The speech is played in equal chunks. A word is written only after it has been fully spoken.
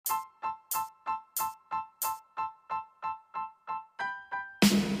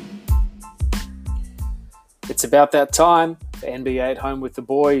It's about that time for NBA at Home with the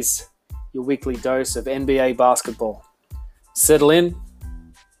Boys, your weekly dose of NBA basketball. Settle in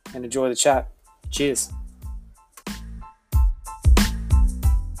and enjoy the chat. Cheers.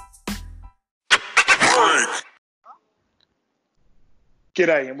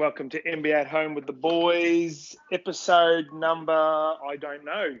 G'day and welcome to NBA at Home with the Boys, episode number, I don't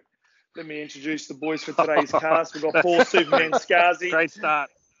know. Let me introduce the boys for today's cast. We've got Paul Superman Scarzy. Great start.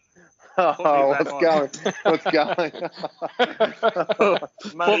 What's going?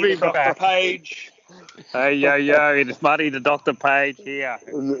 Money Dr. Page. Hey, yo, it's Muddy the Dr. Page here.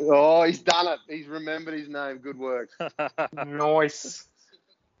 Oh, he's done it. He's remembered his name. Good work. Nice.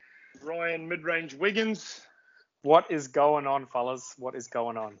 Ryan Midrange Wiggins. What is going on, fellas? What is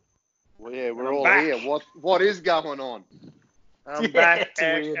going on? Well, yeah, we're all back. here. What is going on? I'm back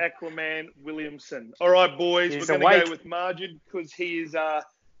to Aquaman Williamson. All right, boys, He's we're going to awake. go with Margid because he is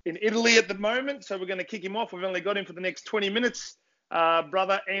in Italy at the moment, so we're going to kick him off. We've only got him for the next 20 minutes.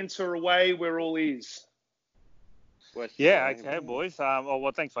 Brother, answer away. We're all ears. Yeah, okay, boys.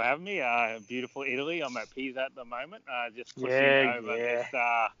 Well, thanks for having me. Beautiful Italy. I'm at Pisa at the moment. Just pushing over this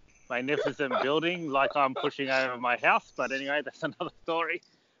magnificent building like I'm pushing over my house. But anyway, that's another story.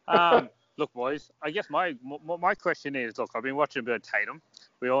 Look, boys, I guess my question is, look, I've been watching a bit of Tatum.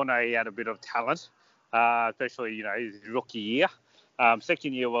 We all know he had a bit of talent, especially, his rookie year.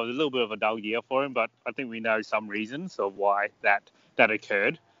 Second year was a little bit of a dull year for him, but I think we know some reasons of why that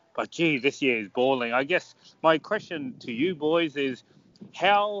occurred. But, gee, this year is balling. I guess my question to you boys is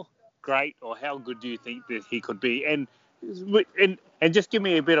how great or how good do you think that he could be? And just give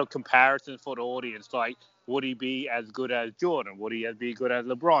me a bit of comparison for the audience. Like, would he be as good as Jordan? Would he be good as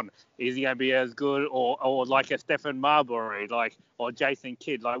LeBron? Is he going to be as good or like a Stephen Marbury, or Jason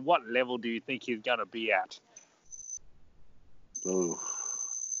Kidd? Like, what level do you think he's going to be at? Ooh.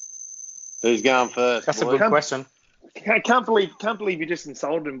 Who's going first? That's boys? a good question. I can't believe you just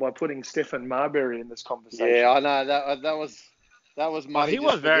insulted him by putting Stephen Marbury in this conversation. Yeah, I know that was Muddy. He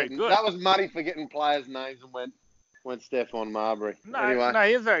was very good. That was Muddy forgetting players' names and went Stephon Marbury. No, anyway. no,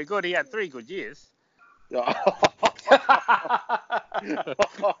 he was very good. He had 3 good years. Oh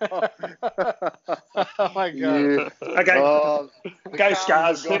my God. Yeah. Okay, The go Cavs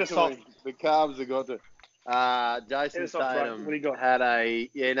Scars. have Hit got us to off. him. The Cavs have got to. Jason Hit us off, Frank. Tatum What do you got? had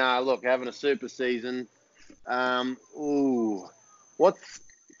having a super season. What's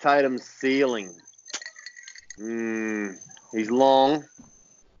Tatum's ceiling? He's long,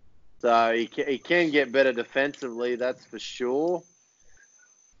 so he can get better defensively. That's for sure.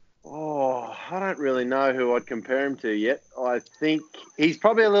 Oh, I don't really know who I'd compare him to yet. I think he's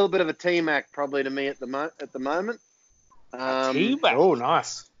probably a little bit of a T-Mac probably to me at the moment. T-Mac? Oh,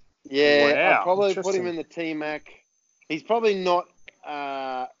 nice. Yeah, Wow. I'd probably put Interesting. him in the T-Mac. He's probably not.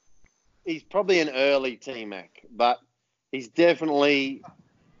 He's probably an early T-Mac, but he's definitely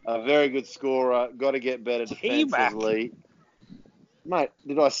a very good scorer. Got to get better defensively. Mate,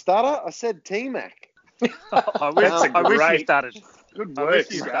 did I stutter? I said T-Mac. I wish you started. Good I work,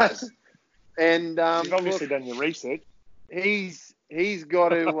 wish you guys. And You've obviously done your research. he's got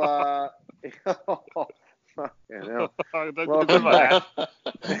to. Fucking hell. Welcome back.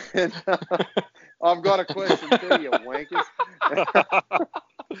 And, I've got a question too, you wankers.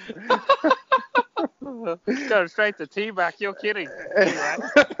 Go straight to T-Mac. You're kidding.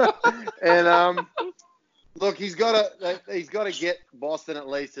 And look, he's got to get Boston at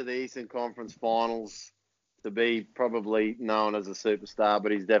least to the Eastern Conference Finals to be probably known as a superstar,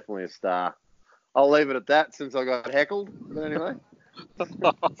 but he's definitely a star. I'll leave it at that since I got heckled. But anyway.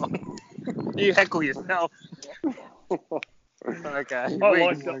 You heckle yourself. Okay. I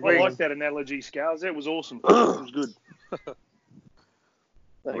like that analogy, Scars. That was awesome. It was good.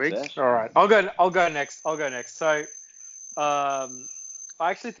 Thanks, Ash. All right, I'll go next. So, I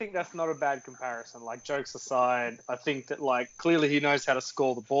actually think that's not a bad comparison. Like, jokes aside, I think that clearly he knows how to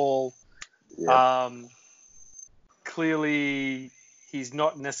score the ball. Yeah. Clearly he's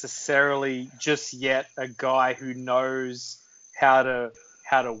not necessarily just yet a guy who knows how to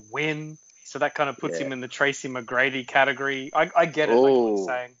win. So that kind of puts him in the Tracy McGrady category. I get it, like you're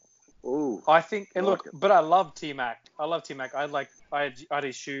saying. Ooh. I think, and Like look, but I love T-Mac. I had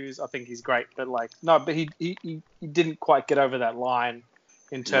his shoes. I think he's great. But he didn't quite get over that line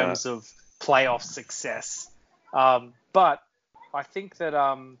in terms of playoff success. But I think that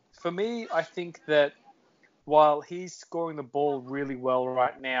for me, I think that while he's scoring the ball really well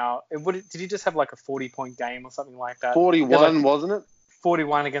right now, did he just have like a 40-point game or something like that? 41, wasn't it?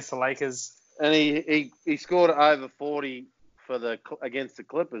 41 against the Lakers. And he scored over 40 against the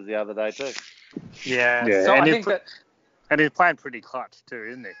Clippers the other day too. Yeah. Yeah, So and I think that and he's playing pretty clutch too,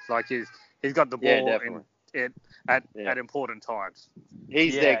 isn't he? Like he's got the ball at important times.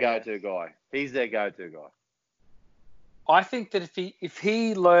 He's their go-to guy. He's their go-to guy. I think that if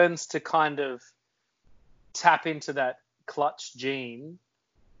he learns to kind of tap into that clutch gene,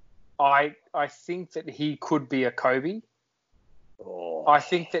 I think that he could be a Kobe. Oh. I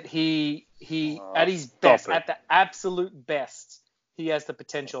think that he at his best, at the absolute best, he has the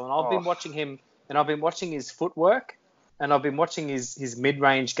potential. And I've been watching him, and I've been watching his footwork, and I've been watching his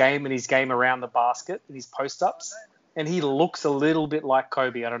mid-range game and his game around the basket and his post-ups. And he looks a little bit like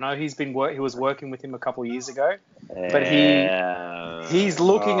Kobe. I don't know. He was working with him a couple of years ago, but he's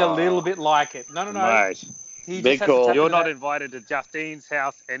looking a little bit like it. No. Mate. He Big just has to call. tap You're into not that. invited to Justine's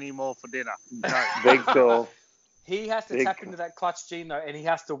house anymore for dinner. No. Big call. He has to tap into that clutch gene though, and he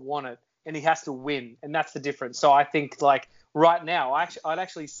has to want it, and he has to win, and that's the difference. So I think like right now, I'd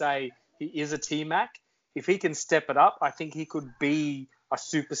actually say he is a T-Mac. If he can step it up, I think he could be a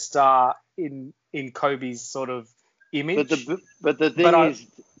superstar in Kobe's sort of image. But the thing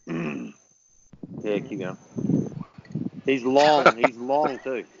is, yeah, keep going. He's long. He's long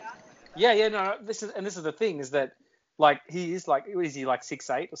too. Yeah, no. This is the thing is that like he is like, is he like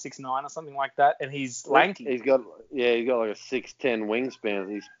 6'8" or 6'9" or something like that, and he's lanky. He's got like a 6'10"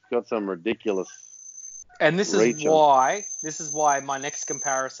 wingspan. He's got some ridiculous. And this is why my next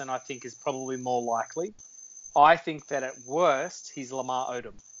comparison I think is probably more likely. I think that at worst he's Lamar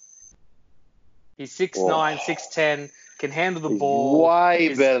Odom. He's 6'9", 6'10", can handle the ball.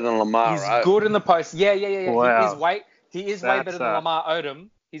 Way better than Lamar. He's good in the post. Yeah. Wow. He is way better than Lamar Odom.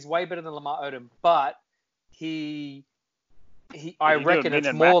 He's way better than Lamar Odom, but I reckon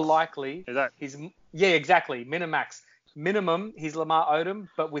it's more likely. Is that? Exactly. Minimum, he's Lamar Odom,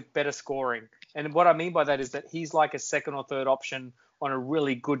 but with better scoring. And what I mean by that is that he's like a second or third option on a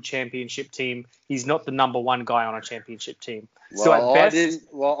really good championship team. He's not the number one guy on a championship team. Well, so at best,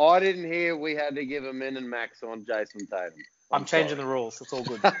 I didn't hear we had to give a min and max on Jason Tatum. I'm changing the rules. It's all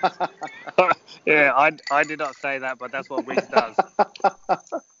good. Yeah, I did not say that, but that's what Wiggs does.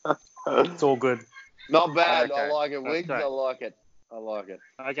 It's all good. Not bad. Okay. I like it, Wiggs. Okay. I like it.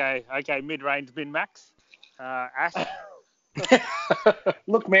 Okay, mid-range min max. Ash.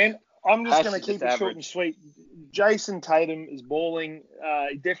 Look, man, I'm just Ash going is to keep just it short average. and sweet. Jason Tatum is balling.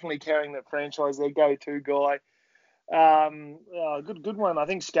 Definitely carrying that franchise. Their go-to guy. Good one. I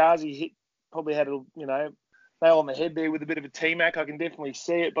think Scarzy probably had a nail on the head there with a bit of a T-Mac. I can definitely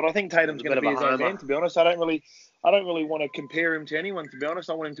see it, but I think Tatum's going to be his own man. To be honest, I don't really want to compare him to anyone. To be honest,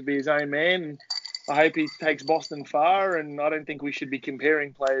 I want him to be his own man. And I hope he takes Boston far. And I don't think we should be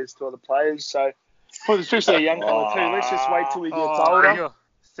comparing players to other players. So, especially a young fella too. Let's just wait till he gets older. You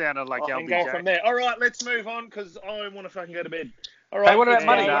sounded like And go from there. All right, let's move on because I want to fucking go to bed. All right. Hey, what about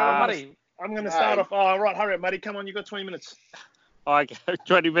Muddy? Muddy? I'm going to start off. Oh, right, hurry up, Muddy. Come on, you've got 20 minutes. Okay,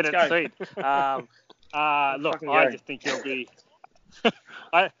 20 minutes Let's go. sweet. Look, I just think he'll be.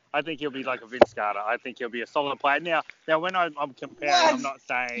 I think he'll be like a Vince Carter. I think he'll be a solid player. Now when I'm comparing, I'm not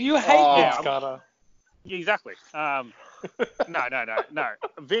saying You hate Vince Carter. Exactly. No.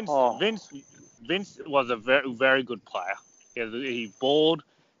 Vince was a very, very good player. He balled,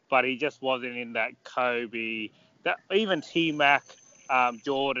 but he just wasn't in that Kobe, that even T-Mac,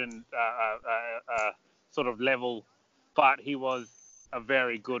 Jordan sort of level. But he was a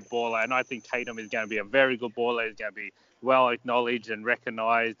very good baller, and I think Tatum is going to be a very good baller. He's going to be well acknowledged and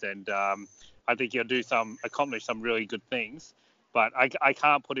recognized, and I think he'll accomplish some really good things. But I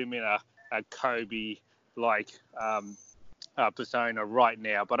can't put him in a Kobe-like persona right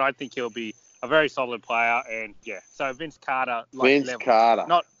now. But I think he'll be a very solid player, and so Vince Carter, level. Carter,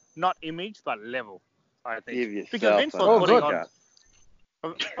 not image, but level. I think Give yourself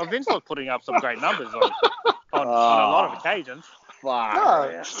because Vince was putting up some great numbers on a lot of occasions.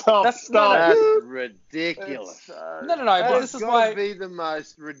 That's ridiculous. No. But this is why. Be the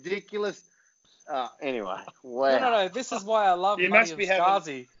most ridiculous. Anyway, wow. No. This is why I love Muddy and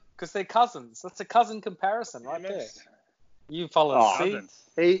Scarzy because they're cousins. That's a cousin comparison right there. You fellas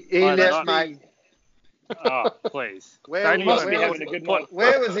see. He left, mate. Oh, please. Where was he having a good night?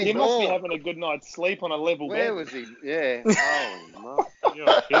 Where was he? He must be having a good night's sleep on a level bed. Where was he? Yeah. Oh, no.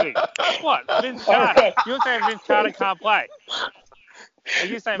 You're kidding. What? Vince Carter? You're saying Vince Carter can't play? Are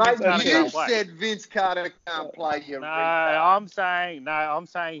you saying Vince Carter can't play? You said Vince Carter can't play. I'm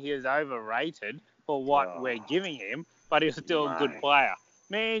saying he is overrated for what we're giving him, but he's still a good player.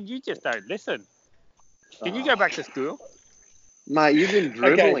 Man, you just don't listen. Can you go back to school? Mate, you've been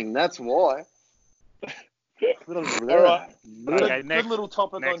dribbling. That's why. All right. Okay, good little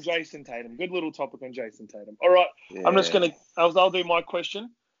topic on Jason Tatum. All right. Yeah. I'm just going to – I'll do my question.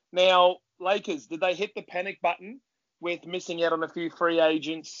 Now, Lakers, did they hit the panic button with missing out on a few free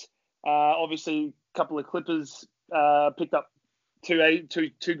agents? Obviously, couple of Clippers picked up two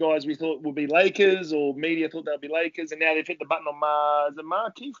guys we thought would be Lakers, or media thought they'd be Lakers, and now they've hit the button on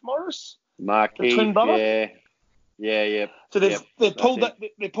Markieff Morris, the twin brother. Yeah. So they've pulled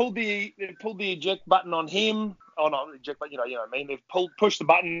the eject button on him. Oh no, eject button. You know what I mean. They've pushed the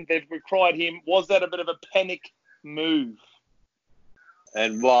button. They've required him. Was that a bit of a panic move?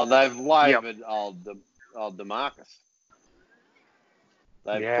 And they've waived old DeMarcus.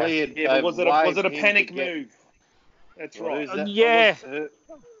 They've cleared. Yeah, but was it a panic move? That's right. Yeah. Who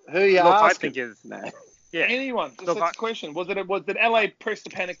are you asking? I think is anyone. Just that's the question. Did LA press the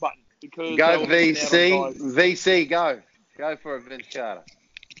panic button? Because go VC, go for a Vince Carter.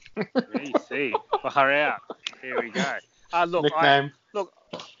 VC, far out. Here we go. Look,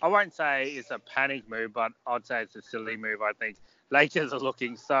 I won't say it's a panic move, but I'd say it's a silly move. I think Lakers are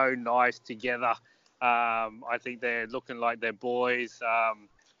looking so nice together. I think they're looking like they're boys.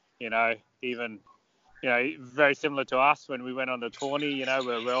 Very similar to us when we went on the tourney.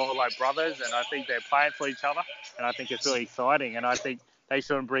 We're all like brothers, and I think they're playing for each other, and I think it's really exciting. And I think they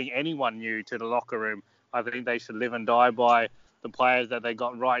shouldn't bring anyone new to the locker room. I think they should live and die by the players that they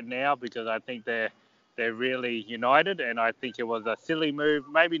got right now, because I think they're really united, and I think it was a silly move,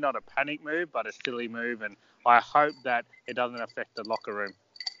 maybe not a panic move, but a silly move, and I hope that it doesn't affect the locker room.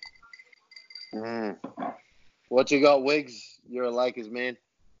 What you got, Wiggs? You're a Lakers man.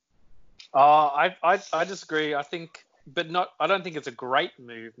 I disagree. I think, I don't think it's a great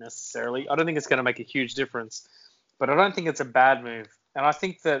move necessarily. I don't think it's going to make a huge difference, but I don't think it's a bad move. And I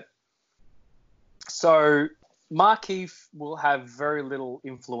think that Markieff will have very little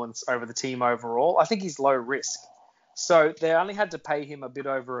influence over the team overall. I think he's low risk. So they only had to pay him a bit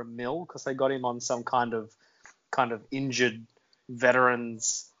over $1 million because they got him on some kind of injured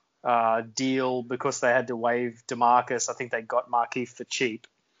veterans deal because they had to waive DeMarcus. I think they got Markieff for cheap.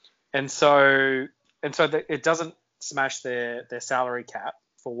 And so it doesn't smash their salary cap,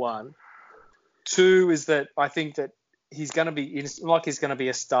 for one. Two is that I think that he's going to be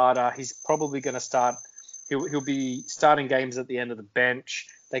a starter. He's probably going to start. He'll be starting games at the end of the bench.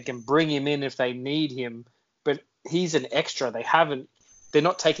 They can bring him in if they need him, but he's an extra. They're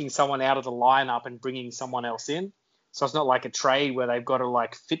not taking someone out of the lineup and bringing someone else in. So it's not like a trade where they've got to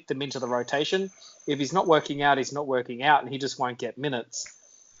fit them into the rotation. If he's not working out, he's not working out, and he just won't get minutes.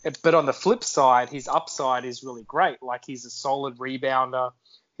 But on the flip side, his upside is really great. He's a solid rebounder.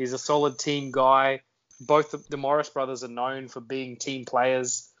 He's a solid team guy. Both the Morris brothers are known for being team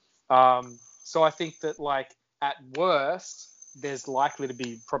players. So I think that at worst, there's likely to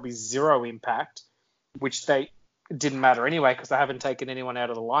be probably zero impact, which they didn't matter anyway because they haven't taken anyone out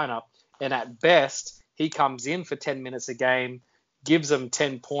of the lineup. And at best, he comes in for 10 minutes a game, gives them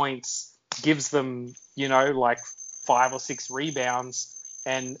 10 points, gives them 5 or 6 rebounds,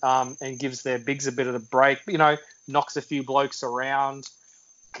 and gives their bigs a bit of the break. Knocks a few blokes around,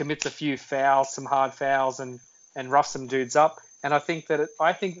 commits a few fouls, some hard fouls, and roughs some dudes up. And I think that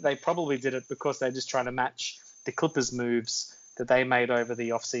they probably did it because they're just trying to match the Clippers moves that they made over the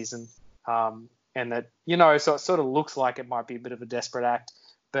offseason. And that, so it sort of looks like it might be a bit of a desperate act.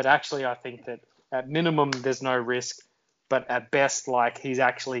 But actually, I think that at minimum, there's no risk. But at best, he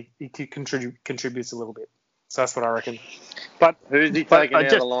contributes a little bit. So that's what I reckon. But who's he taking out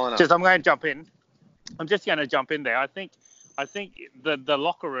of the lineup? I'm going to jump in. I'm just going to jump in there. I think the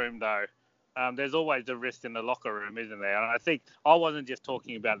locker room, though, there's always a risk in the locker room, isn't there? And I think I wasn't just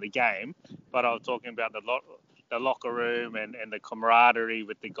talking about the game, but I was talking about the locker room and the camaraderie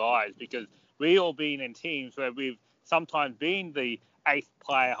with the guys, because we all been in teams where we've sometimes been the 8th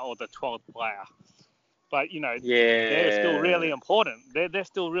player or the 12th player. But, they're still really important. They're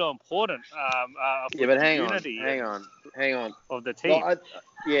still real important for but the community. Hang on. Of the team.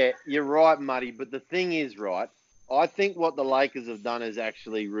 You're right, Muddy. But the thing is, right, I think what the Lakers have done is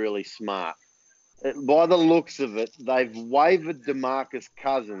actually really smart. By the looks of it, they've waived DeMarcus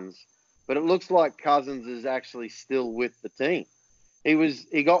Cousins, but it looks like Cousins is actually still with the team.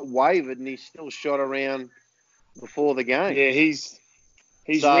 He got waived and he still shot around before the game. Yeah, he's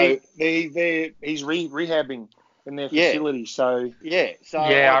rehabbing in their facility. So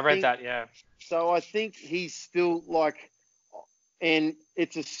I read that. Yeah. So I think he's still and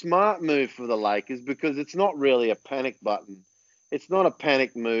it's a smart move for the Lakers because it's not really a panic button. It's not a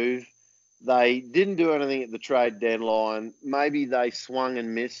panic move. They didn't do anything at the trade deadline. Maybe they swung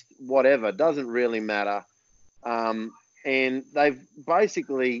and missed. Whatever, doesn't really matter. And they've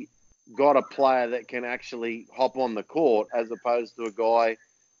basically got a player that can actually hop on the court as opposed to a guy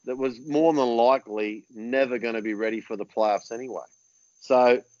that was more than likely never going to be ready for the playoffs anyway.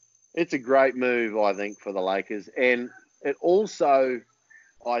 So it's a great move, I think, for the Lakers. And it also,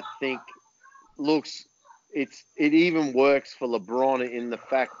 I think, looks, it even works for LeBron in the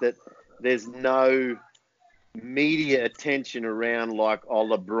fact that there's no media attention around like, oh,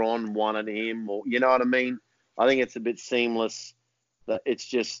 LeBron wanted him, or you know what I mean? I think it's a bit seamless. That it's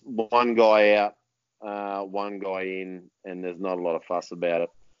just one guy out, one guy in, and there's not a lot of fuss about it.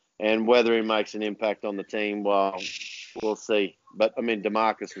 And whether he makes an impact on the team, well, we'll see. But I mean,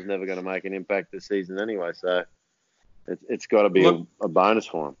 DeMarcus was never going to make an impact this season anyway, so it's got to be a bonus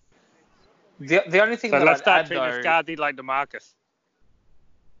for him. The only thing that let's I'd start treating Scardy like DeMarcus.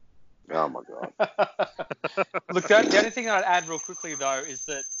 Oh my God! Look, the only thing I'd add real quickly though is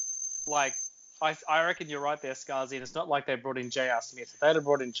that, like, I reckon you're right there, Scarzy, and it's not like they brought in J.R. Smith. If they'd have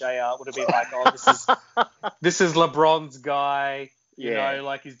brought in J.R., it would have been like, oh, this is LeBron's guy. You know,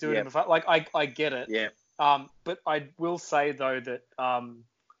 like he's doing it. Like I get it. Yeah. But I will say though that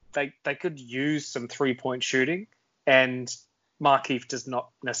they could use some 3-point shooting, and Markieff does not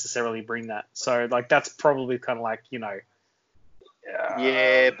necessarily bring that. So like that's probably kind of like, you know.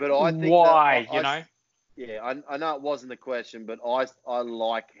 Yeah, but I think why, that you know? Yeah, I know it wasn't the question, but I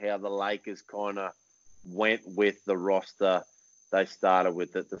like how the Lakers kind of went with the roster they started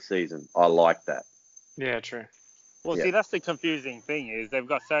with at the season. I like that. Yeah, true. Well, see, that's the confusing thing is they've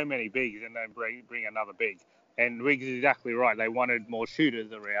got so many bigs and then bring another big. And Riggs is exactly right. They wanted more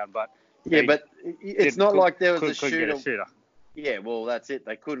shooters around, but but it's not like there was a shooter. Yeah, well, that's it.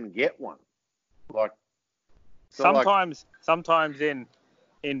 They couldn't get one. Like sometimes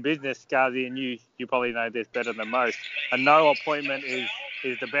in business, Scarzy, and you probably know this better than most, a no appointment is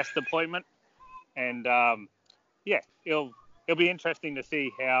the best appointment. And it'll be interesting to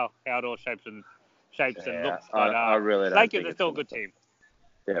see how it all shapes and looks. But I really don't Lakers think are still a good team.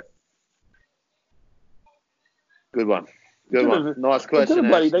 Yeah. Good one. Nice question.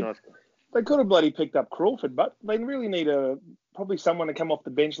 They could have bloody picked up Crawford, but they really need probably someone to come off the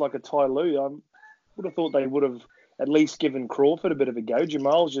bench like a Ty Lue. I would have thought they would have at least given Crawford a bit of a go.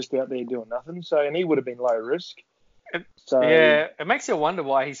 Jamal's just out there doing nothing, and he would have been low risk. It makes you wonder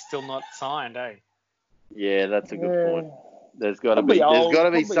why he's still not signed, eh? Yeah, that's a good point. There's got to be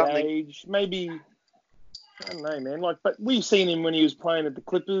something. Age, maybe, I don't know, man. But we've seen him when he was playing at the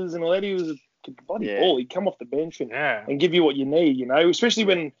Clippers and all that. He was a bloody ball. He'd come off the bench and give you what you need, you know. Especially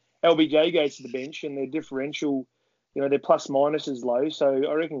when LBJ goes to the bench and their differential, you know, their plus minus is low. So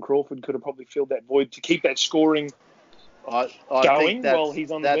I reckon Crawford could have probably filled that void to keep that scoring going while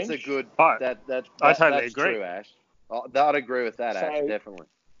he's on the bench. That's a good. I totally agree. True, Ash. I'd agree with that, Ash. Definitely.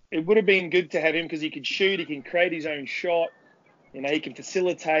 It would have been good to have him because he could shoot, he can create his own shot, you know, he can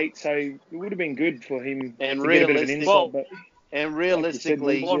facilitate. So it would have been good for him to get a bit of an insight. And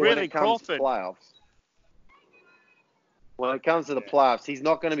realistically, when it comes to the playoffs, he's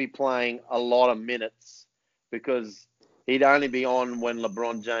not going to be playing a lot of minutes because he'd only be on when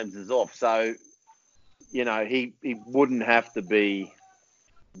LeBron James is off. So, you know, he wouldn't have to be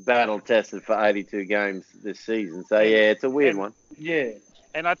battle tested for 82 games this season. So yeah, it's a weird one. Yeah.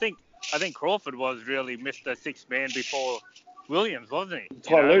 And I think Crawford was really Mr. Sixth Man before Williams, wasn't he? He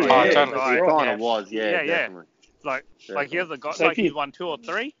kind of was, definitely. Like here's a guy, so he's won two or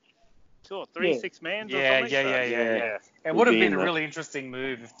three 6 mans or something. Yeah. It would have been a really interesting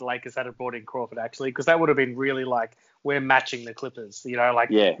move if the Lakers had brought in Crawford, actually, because that would have been really like, we're matching the Clippers. You know,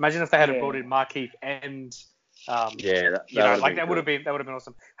 imagine if they had brought in Markieff and that would have been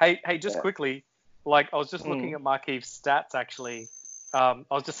awesome. Hey, just quickly, I was just looking at Markieff's stats actually. I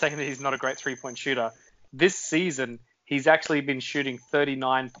was just saying that he's not a great 3-point shooter. This season, he's actually been shooting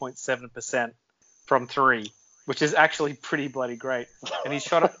 39.7% from three, which is actually pretty bloody great. And he's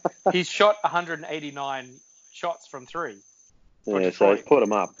shot 189 shots from three. Yeah, so he's put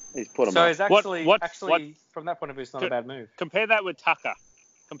him up. He's actually from that point of view, it's not a bad move. Compare that with Tucker.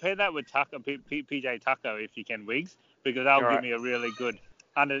 PJ Tucker, if you can, Wiggs, because that'll give me a really good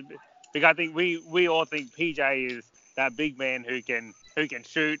because I think we all think PJ is that big man who can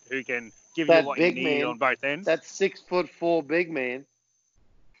shoot, who can give you what you need on both ends. That 6'4" big man.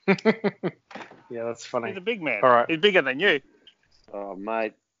 Yeah, that's funny. He's a big man. All right. He's bigger than you. Oh,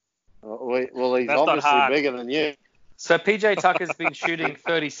 mate. Well, he's obviously bigger than you. So PJ Tucker's been shooting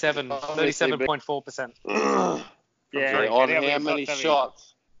 37.4%. Yeah. On how many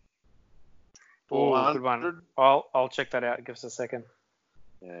shots? Oh, good one. I'll check that out. Give us a second.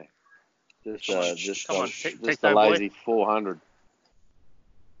 Yeah. Just a lazy 400.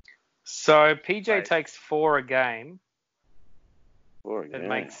 So PJ takes 4 a game. 4 a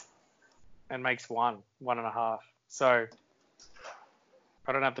game. And makes 1.5. So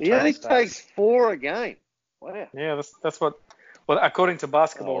I don't have to. He only takes 4 a game. Wow. Yeah, that's what. Well, according to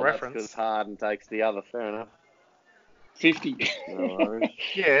Basketball Reference. Because Harden takes the other. Fair enough. 50. No worries.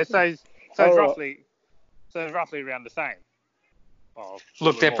 Yeah, so So it's roughly around the same. Oh,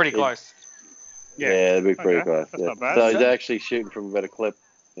 Look, they're pretty close. Yeah, they'd be pretty close. That's Yeah. not bad. So he's actually shooting from a better clip.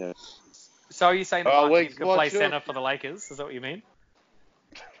 Yeah. So are you saying that Marquise could play center for the Lakers? Is that what you mean?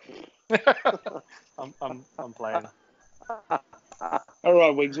 I'm playing. All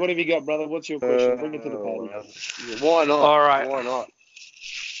right, Wiggs, what have you got, brother? What's your question? Bring it to the party. Why not? All right. Why not?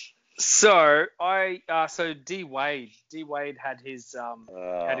 So D Wade had his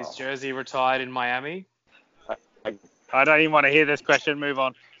jersey retired in Miami. I don't even want to hear this question. Move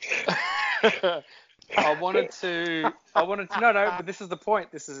on. I wanted to no, but this is the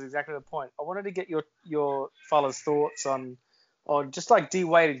point. This is exactly the point. I wanted to get your fellas' thoughts on just like D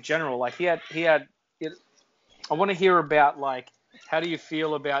Wade in general. Like he had I want to hear about like how do you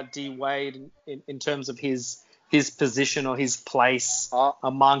feel about D Wade in terms of his position or his place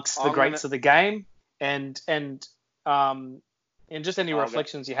amongst the greats of the game and just any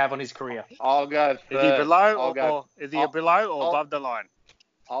reflections you have on his career. I'll go first. Is he below below or above the line?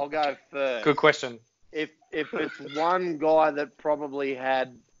 I'll go first. Good question. If it's one guy that probably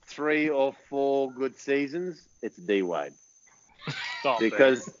had 3 or 4 good seasons, it's D Wade.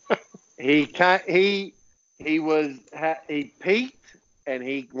 Because he peaked and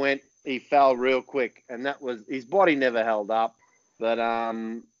he fell real quick, and that was his body never held up. But I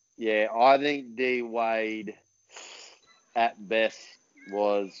think D Wade at best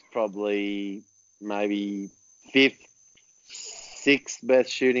was probably maybe 5th, 6th best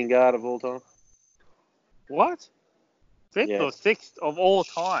shooting guard of all time. What? 5th or 6th of all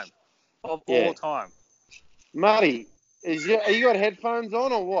time? All time. Marty, are you got headphones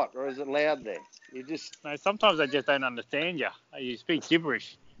on or what? Or is it loud there? No, sometimes I just don't understand you. You speak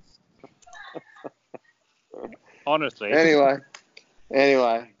gibberish. Honestly.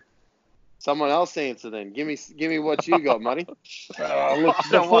 Anyway. Someone else answer then. Give me what you got, Marty. Look,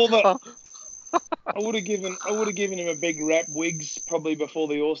 before that, I would have given him a big rap, Wiggs, probably before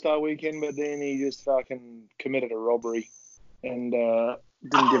the All-Star weekend, but then he just fucking committed a robbery and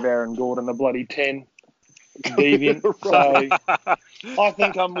didn't give Aaron Gordon a bloody 10. Deviant. So I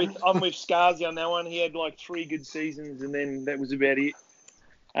think I'm with Scarzy on that one. He had like 3 good seasons, and then that was about it.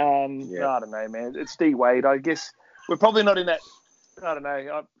 I don't know, man. It's D Wade. I guess we're probably not in that. I don't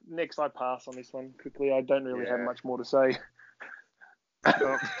know. Next, I pass on this one quickly. I don't really have much more to say.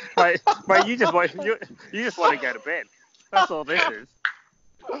 Mate, you just want to go to bed. That's all this is.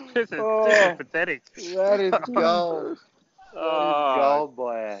 This is pathetic. That is gold. Gold,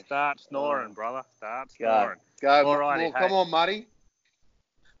 boy. Start snoring, brother. Start snoring. Go. Alrighty, Come on, Marty.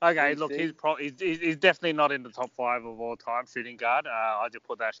 Okay, look, he's definitely not in the top 5 of all time shooting guard. I'll just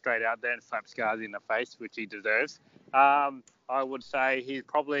put that straight out there and slap Scars in the face, which he deserves. I would say he's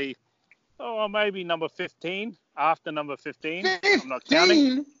probably, maybe number 15. After number 15, 15? I'm not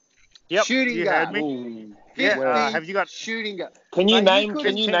counting. Yep, shooting guard. Heard me. Yeah. Have you got shooting guard? Can you name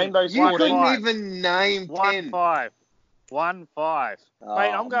those? You couldn't even name 10. 1-5. Mate,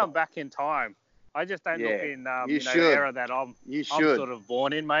 I'm going back in time. I just don't look in the era that I'm sort of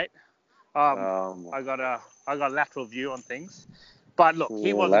born in, mate. I got lateral view on things. But look,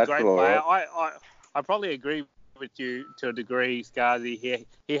 he was a great player. I probably agree with you to a degree, Scarzy.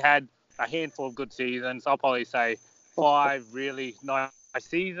 He had a handful of good seasons. I'll probably say 5 really nice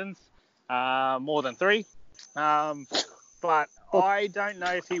seasons, more than 3. But I don't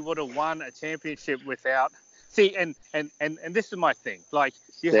know if he would have won a championship without. See, and this is my thing. Like,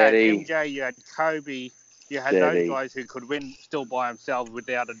 you had MJ, you had Kobe, you had those guys who could win still by themselves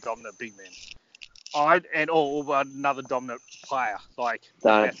without a dominant big man. Or another dominant player. Like,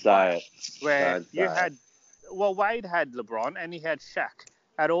 don't say it. Where Wade had LeBron and he had Shaq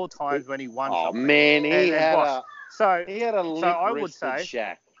at all times when he won. Oh man, he had a limp wristed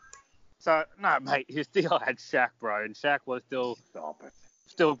Shaq. So no, mate, he still had Shaq, bro, and Shaq was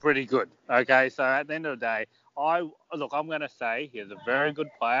still pretty good. Okay, so at the end of the day, I'm going to say he's a very good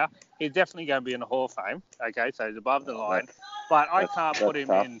player. He's definitely going to be in the Hall of Fame. Okay, so he's above the line, but I can't put him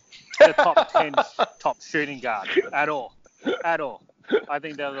in the top 10 top shooting guard at all. I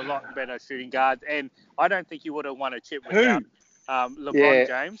think there's a lot better shooting guards, and I don't think you would have won a chip without LeBron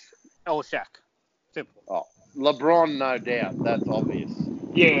James or Shaq. Simple. Oh, LeBron, no doubt. That's obvious.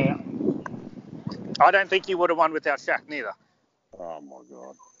 Yeah. I don't think he would have won without Shaq neither. Oh my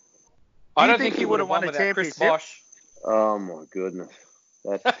God. I don't think he would have won a championship. Oh my goodness.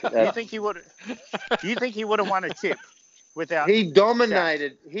 That's... You think he would have won a chip without? He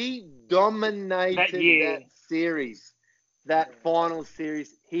dominated. Shaq. He dominated that series, that final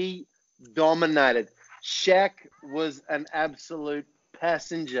series. He dominated. Shaq was an absolute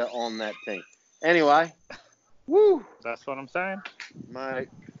passenger on that team. Anyway, That's what I'm saying, mate.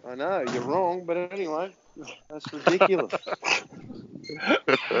 I know, you're wrong, but anyway, that's ridiculous.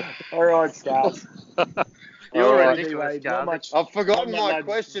 All right, Stars. You're right. ridiculous, Not much. I've forgotten Not my much.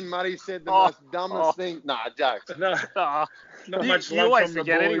 question. Muddy said the most dumbest thing. Nah, jokes. No, Oh, not you, much you love always from the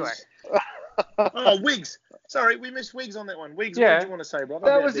forget boys. anyway. Oh, Wiggs. Sorry, we missed Wiggs on that one. Wiggs, Yeah. what did you want to say, brother?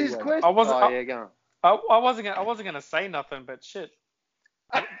 That about was his D-Wade? question. I wasn't. Oh, yeah, go on. I wasn't gonna say nothing, but shit.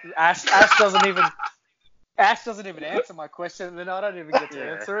 Ash doesn't even answer my question, and then I don't even get to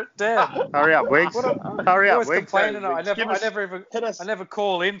answer it. Damn. Hurry up, Wiggs. What Hurry You're up, always Wiggs. complaining. I Give us- never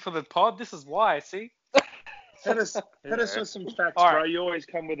call in for the pod. This is why. See. Hit us with some facts, All bro. right. You always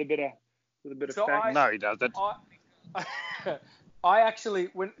come with a bit of So facts. No, he doesn't. I actually,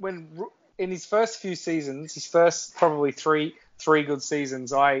 when in his first few seasons, his first probably three good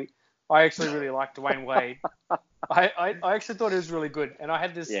seasons, I actually really liked Dwayne Wade. I actually thought he was really good, and I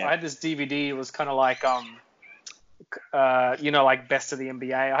had this DVD. It was kind of like like Best of the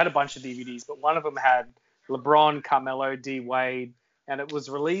NBA. I had a bunch of DVDs, but one of them had LeBron, Carmelo, D Wade, and it was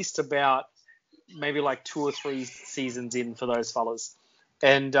released about maybe like 2 or 3 seasons in for those fellas.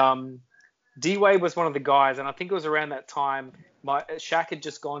 And D Wade was one of the guys, and I think it was around that time Shaq had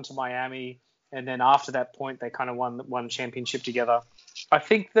just gone to Miami, and then after that point they kind of won championship together. I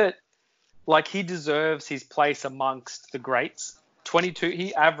think that like he deserves his place amongst the greats. 22,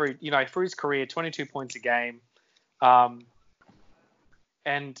 he averaged, for his career, 22 points a game,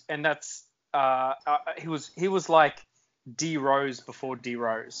 and that's he was like D Rose before D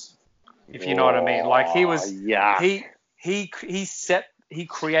Rose, if you know what I mean. Like he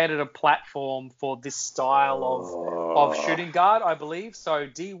created a platform for this style of shooting guard, I believe. So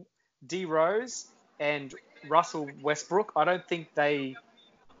D Rose and Russell Westbrook, I don't think they,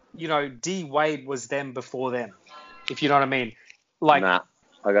 D Wade was them before them, if you know what I mean. Like, nah,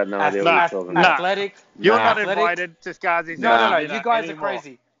 I got no idea what you're talking about. Athletic. You're not invited to Scarzy's. No. You guys are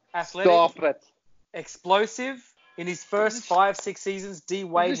crazy. Athletic. Stop it. Explosive. In his first 5-6 seasons, D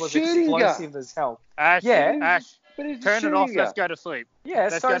Wade was shooting explosive as hell. Ash, Yeah. But he's a turn it off. shooting Let's guy. go to sleep. Yeah,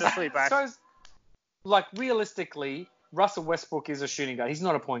 Let's go to sleep, Ash. So, like, realistically, Russell Westbrook is a shooting guard. He's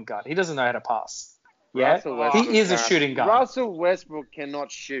not a point guard. He doesn't know how to pass. Yeah, Russell Westbrook he is a can't- shooting guard. Russell Westbrook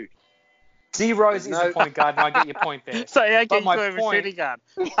cannot shoot. D Rose is a point guard, and I get your point there. So yeah, But get my you to a point- shooting guard.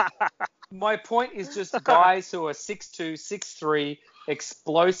 My point is just guys who are 6'2", 6'3",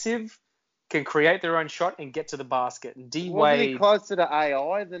 explosive, can create their own shot and get to the basket. And D Wasn't he Wade. closer to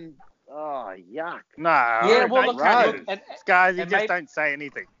AI than? Oh, yuck. No. Yeah, well, look, Rose. look, and Guys, you and just maybe- don't say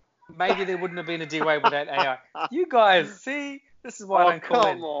anything. maybe there wouldn't have been a D Wade without AI. You guys, see, this is why I don't call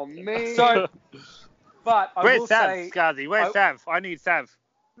come in. on, man. So, but I Where's will Sav, say, Scarzy? Where's Sav? I need Sav.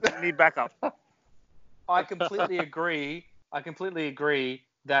 Need backup. I completely agree.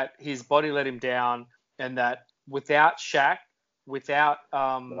 That his body let him down, and that without Shaq, without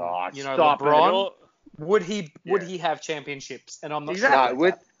stop LeBron, would he have championships? And I'm not sure. No, about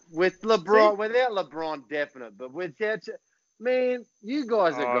with LeBron, without LeBron, definite. But without, man, you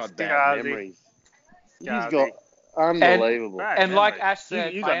guys have got bad Scarzy. memories. You've Scarzy. got unbelievable. Bad And like memory. Ash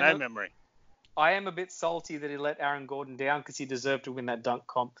said, you got no memory. I am a bit salty that he let Aaron Gordon down because he deserved to win that dunk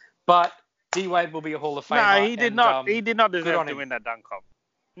comp. But D Wade will be a Hall of Famer. No, he did not. He did not deserve on to him. win that dunk comp.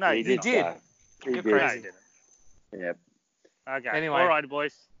 No, He did. He You're did. No, he crazy. didn't. Yep. Okay. Anyway. All right,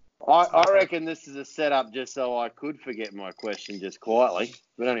 boys. I reckon this is a setup just so I could forget my question just quietly.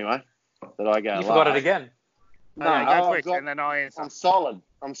 But anyway, that I go. You forgot it last. again. No, Okay, go I've quick, got- and then I answer. I'm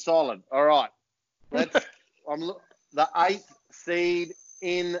solid. All right. I'm the 8th seed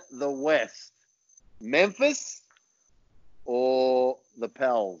in the West. Memphis or the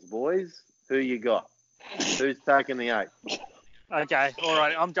Pels, boys? Who you got? Who's taking the 8? Okay, all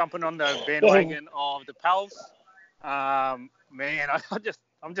right. I'm jumping on the bandwagon of the Pels. Man,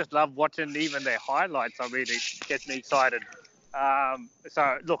 I'm just love watching even their highlights. I mean, it gets me excited.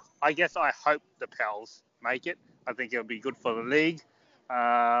 So look, I guess I hope the Pels make it. I think it'll be good for the league.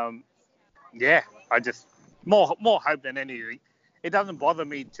 Yeah, I just more hope than anything. It doesn't bother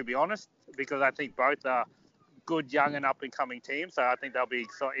me, to be honest, because I think both are good young and up and coming teams. So I think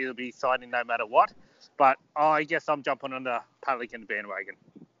it'll be exciting no matter what. But I guess I'm jumping on the Pelican bandwagon.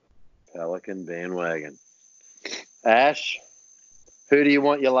 Pelican bandwagon. Ash, who do you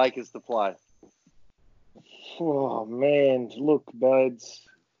want your Lakers to play? Oh, man. Look, buds.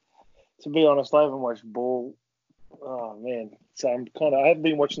 To be honest, I haven't watched ball. Oh, man. So I haven't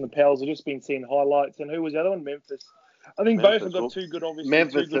been watching the Pels. I've just been seeing highlights. And who was the other one? Memphis. I think both have got two good,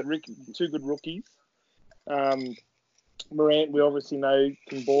 obviously, two good rookies. Morant, we obviously know,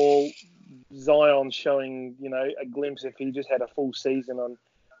 can ball. Zion showing, a glimpse if he just had a full season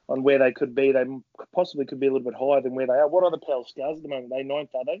where they could be. They possibly could be a little bit higher than where they are. What are the Pels Scars at the moment? Are they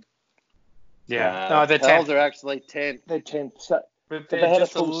 9th, are they? Yeah. No, they're Pels 10th. are actually 10th. They're 10th. So, But they had a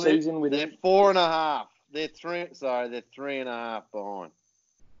full season with They're him. 4.5. They're 3.5 behind.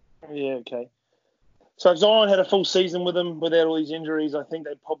 Yeah, okay. So if Zion had a full season with them without all these injuries, I think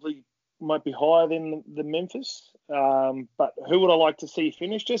they probably might be higher than the Memphis. But who would I like to see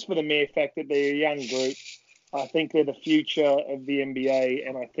finish? Just for the mere fact that they're a young group. I think they're the future of the NBA,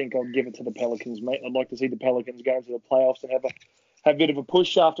 and I think I'll give it to the Pelicans, mate. I'd like to see the Pelicans go into the playoffs and have a bit of a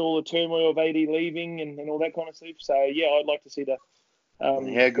push after all the turmoil of AD leaving and all that kind of stuff. So, yeah, I'd like to see the How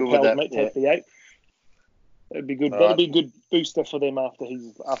good Pels, would that mate, be? take the 8. That'd be good. All That'd right. be a good booster for them after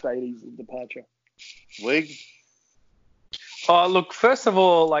AD's departure. Wig? Oh, look, first of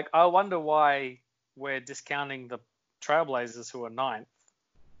all, like, I wonder why we're discounting the Trailblazers, who are 9th.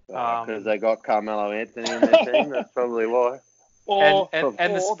 Because they got Carmelo Anthony in their team. That's probably why.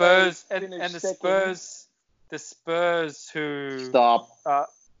 And the Spurs the Spurs who Stop. are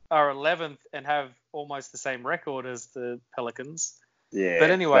 11th and have almost the same record as the Pelicans. Yeah. But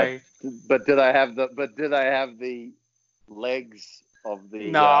anyway, but do they have the legs of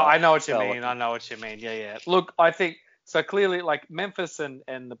the? no, I know what you Pelicans? mean. I know what you mean. Yeah. Look, I think so. Clearly, like Memphis and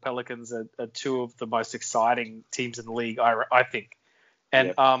the Pelicans are two of the most exciting teams in the league. I think.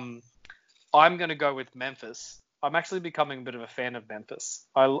 And Yep. I'm going to go with Memphis. I'm actually becoming a bit of a fan of Memphis.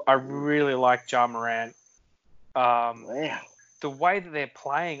 I really like Ja Morant. Wow. The way that they're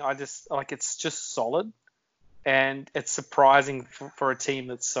playing, I just like it's just solid, and it's surprising for a team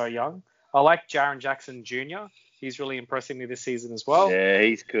that's so young. I like Jaren Jackson Jr. He's really impressing me this season as well. Yeah,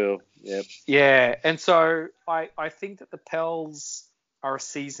 he's cool. Yep. Yeah, and so I think that the Pels are a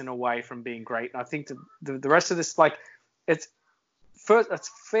season away from being great. And I think that the rest of this, like, it's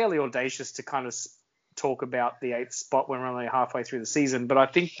fairly audacious to kind of talk about the 8th spot when we're only halfway through the season. But I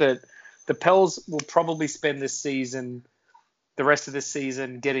think that the Pels will probably spend the rest of this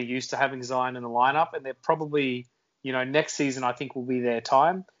season, getting used to having Zion in the lineup. And they're probably, next season, I think will be their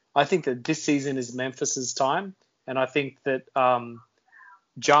time. I think that this season is Memphis's time. And I think that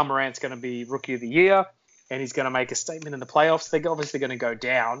Ja Morant's going to be Rookie of the Year, and he's going to make a statement in the playoffs. They're obviously going to go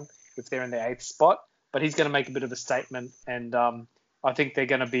down if they're in the 8th spot, but he's going to make a bit of a statement. And I think it's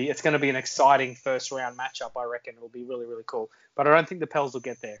going to be an exciting first round matchup. I reckon it'll be really, really cool. But I don't think the Pels will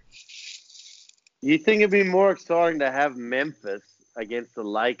get there. You think it'd be more exciting to have Memphis against the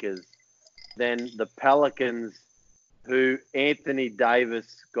Lakers than the Pelicans, who Anthony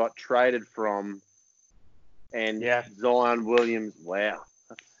Davis got traded from, and Zion Williams? Wow.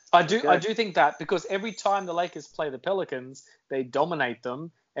 I do think that, because every time the Lakers play the Pelicans, they dominate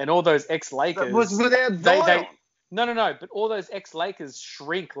them, and all those ex-Lakers. That was without Zion. No, but all those ex-Lakers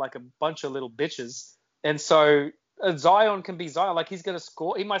shrink like a bunch of little bitches, and so Zion can be Zion. Like, he's going to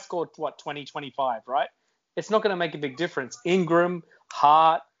score. He might score 20, 25, right? It's not going to make a big difference. Ingram,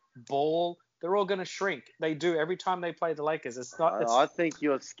 Hart, Ball, they're all going to shrink. They do every time they play the Lakers. I think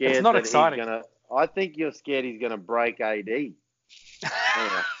you're scared. It's not exciting. I think you're scared he's going to break AD.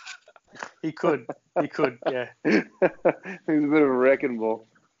 Yeah. He could, yeah. He's a bit of a wrecking ball.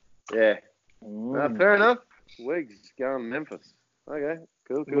 Yeah. Fair enough. Wiggs going Memphis. Okay,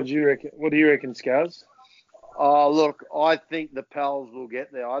 cool. What do you reckon, Scars? Oh, look, I think the Pels will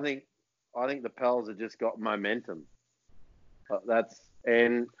get there. I think the Pels have just got momentum.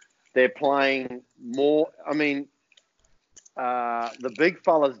 And they're playing more. I mean, the big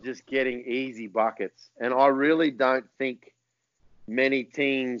fella's just getting easy buckets, and I really don't think many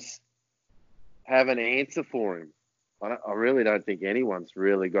teams have an answer for him. I really don't think anyone's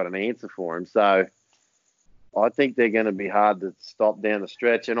really got an answer for him. So I think they're going to be hard to stop down the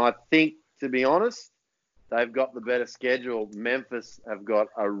stretch. And I think, to be honest, they've got the better schedule. Memphis have got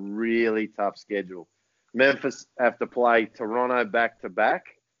a really tough schedule. Memphis have to play Toronto back-to-back.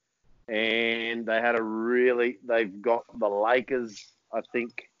 And they've got the Lakers, I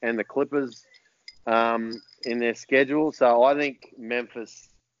think, and the Clippers in their schedule. So I think Memphis,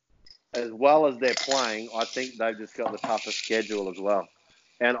 as well as they're playing, I think they've just got the toughest schedule as well.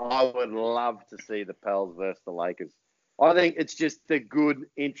 And I would love to see the Pels versus the Lakers. I think it's just a good,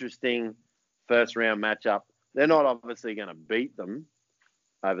 interesting first-round matchup. They're not obviously going to beat them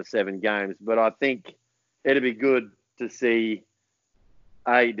over 7 games, but I think it'd be good to see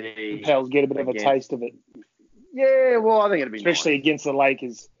AD. The Pels get a bit of a taste of it. Yeah, well, I think it'd be especially nice. Against the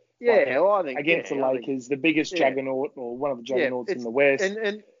Lakers. Yeah, well, I think against the Lakers, the biggest juggernaut or one of the juggernauts in the West.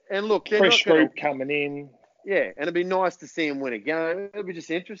 And look, fresh group coming in. Yeah, and it'd be nice to see him win a game. It'd be just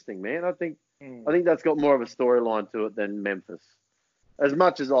interesting, man. I think that's got more of a storyline to it than Memphis. As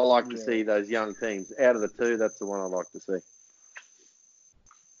much as I like to see those young teams, out of the two, that's the one I like to see.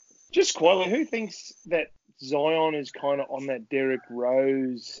 Just quietly, who thinks that Zion is kind of on that Derrick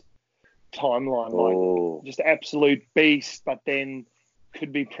Rose timeline? Like, just absolute beast, but then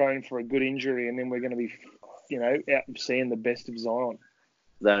could be prone for a good injury, and then we're going to be, out seeing the best of Zion.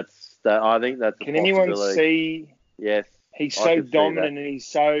 I think that's a Can anyone possibility. see? Yes. He's so dominant, and he's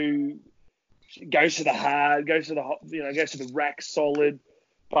so goes to the hard, goes to the rack solid,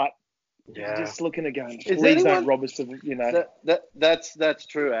 but just looking at going, please don't rob us of, That's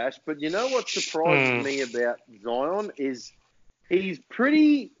true, Ash. But you know what surprises me about Zion is he's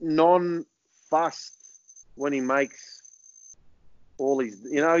pretty non-fussed when he makes all his,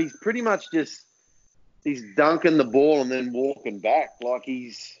 he's pretty much just, he's dunking the ball and then walking back. Like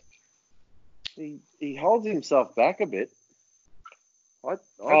he holds himself back a bit. I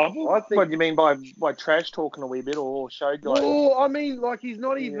think. What do you mean by trash talking a wee bit or show guy? Well, I mean, like he's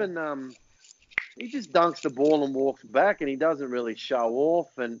not even. He just dunks the ball and walks back, and he doesn't really show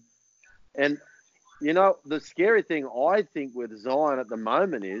off. And the scary thing I think with Zion at the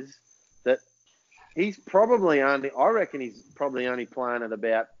moment is that he's probably only. I reckon he's probably only playing at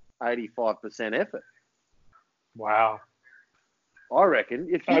about 85% effort. Wow. I reckon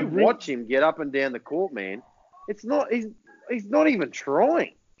if you watch him get up and down the court, man, it's not. He's not even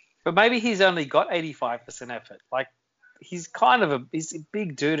trying. But maybe he's only got 85% effort. Like, he's he's a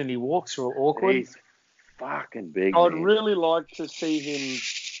big dude and he walks real awkward. He's fucking big, I'd really like to see him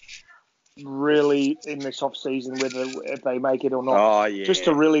really in this off season, whether if they make it or not. Oh, yeah. Just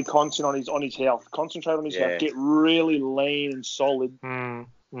to really concentrate on his health. Concentrate on his health. Get really lean and solid.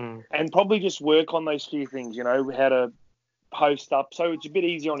 And probably just work on those few things, how to post up, so it's a bit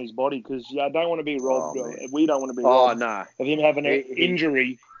easier on his body, because I don't want to be robbed. We don't want to be robbed of him having an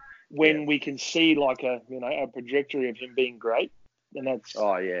injury when we can see like a trajectory of him being great, and that's.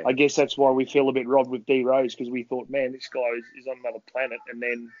 I guess that's why we feel a bit robbed with D Rose, because we thought, man, this guy is on another planet, and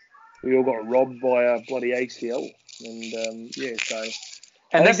then we all got robbed by a bloody ACL, and so.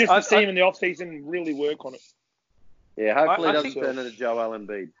 And I think just to see him in the off season really work on it. Yeah, hopefully he doesn't turn into Joel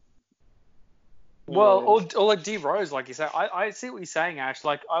Embiid. Well, or like D Rose, like you say. I see what you're saying, Ash.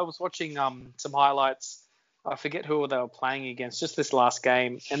 Like, I was watching some highlights. I forget who they were playing against, just this last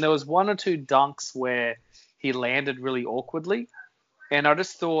game, and there was one or two dunks where he landed really awkwardly, and I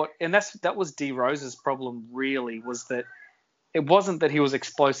just thought, and that was D Rose's problem really, was that it wasn't that he was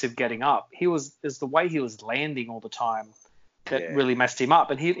explosive getting up. It's the way he was landing all the time that really messed him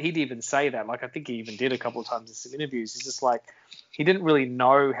up, and he'd even say that. Like, I think he even did a couple of times in some interviews. He's just like, he didn't really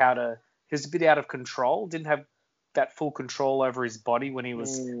know how to. He was a bit out of control, didn't have that full control over his body when he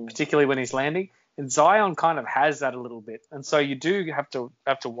was, particularly when he's landing. And Zion kind of has that a little bit. And so you do have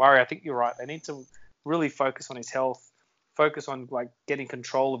to worry. I think you're right. They need to really focus on his health, focus on like getting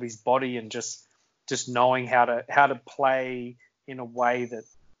control of his body and just knowing how to play in a way that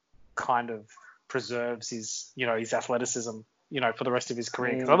kind of preserves his athleticism, for the rest of his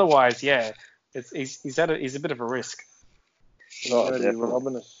career. Because otherwise, he's a bit of a risk. Oh,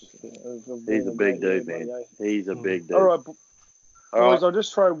 definitely. He's a big dude, man. He's a big dude. All right, boys, I'll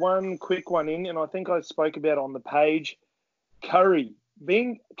just throw one quick one in, and I think I spoke about it on the page. Curry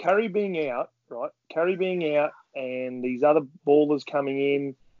being out, right? Curry being out, and these other ballers coming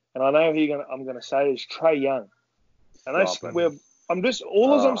in, and I know who I'm going to say is Trae Young. And I'm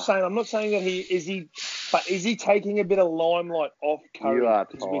saying, I'm not saying that but is he taking a bit of limelight off Curry? You are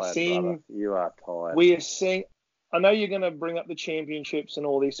tired, brother. You are tired. We are seeing. I know you're going to bring up the championships and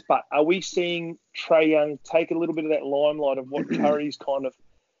all this, but are we seeing Trae Young take a little bit of that limelight of what Curry's kind of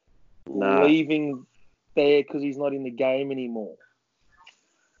leaving there because he's not in the game anymore?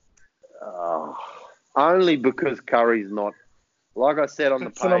 Only because Curry's not, like I said on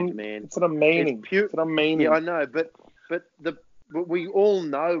the page, man. It's what I'm meaning. It's what I'm meaning. Yeah, I know, but we all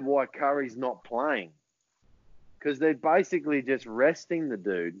know why Curry's not playing, because they're basically just resting the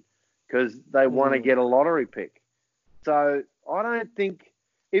dude because they want to get a lottery pick. So I don't think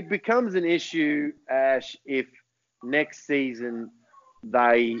it becomes an issue, Ash, if next season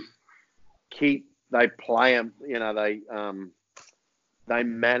they play him, they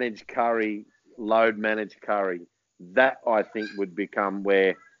manage Curry, load manage Curry. That I think would become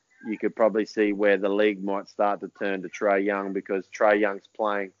where you could probably see where the league might start to turn to Trae Young, because Trae Young's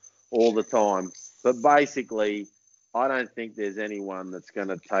playing all the time. But basically, I don't think there's anyone that's going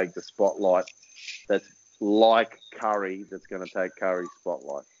to take the spotlight that's like Curry that's going to take Curry's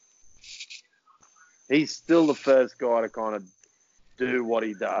spotlight. He's still the first guy to kind of do what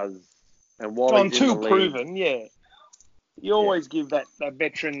he does. And while he's in the league, proven, you always give that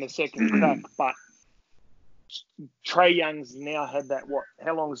veteran the second crack, but Trae Young's now had that,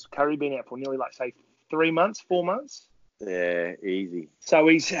 how long has Curry been out for? Nearly 3 months, 4 months? Yeah, easy. So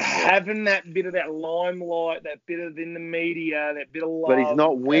he's having that bit of that limelight, that bit of in the media, that bit of love. But he's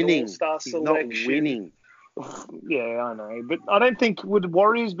not winning. He's not winning. Yeah, I know. But I don't think, would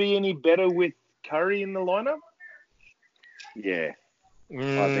Warriors be any better with Curry in the lineup? Yeah. I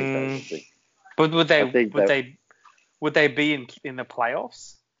think they would be. But would they be in the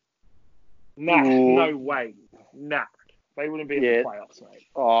playoffs? Nah, no way. Nah. They wouldn't be in the playoffs, mate.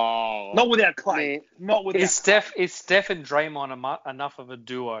 Oh, not without Clay. Man. Not without Is Steph and Draymond enough of a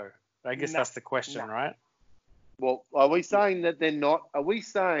duo? I guess that's the question, right? Well, are we saying that they're not? Are we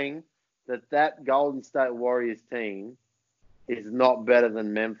saying that Golden State Warriors team is not better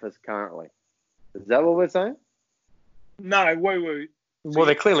than Memphis currently? Is that what we're saying? No, woo. Well,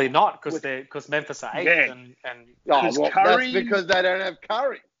 they're clearly not because Memphis are 8th that's because they don't have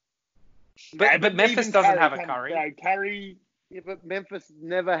Curry. But Memphis doesn't have a Curry. Curry. Yeah, but Memphis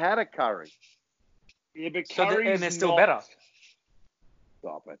never had a Curry. Yeah, but Curry's and they're still better.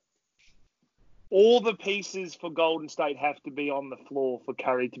 Stop it. All the pieces for Golden State have to be on the floor for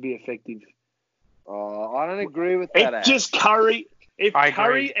Curry to be effective. Oh, I don't agree with that. Just Curry. If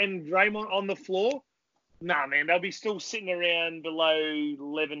Curry and Draymond on the floor, nah, man, they'll be still sitting around below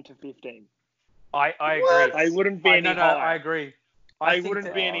 11 to 15. I agree. They wouldn't be any higher. No, I agree. They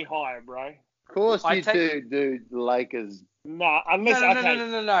wouldn't be any higher, bro. Of course you do, dude. The Lakers. No, unless no.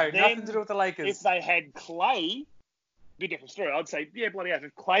 Nothing to do with the Lakers. If they had Clay, be a different story. I'd say, yeah, bloody hell.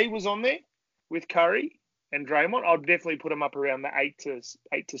 If Clay was on there with Curry and Draymond, I'd definitely put them up around the 8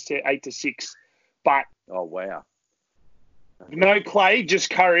 to 6. But oh wow, no Clay, just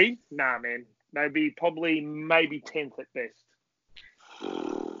Curry. Nah, man. They'd be maybe 10th at best.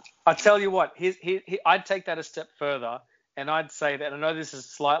 I tell you what, I'd take that a step further. And I'd say that, I know this is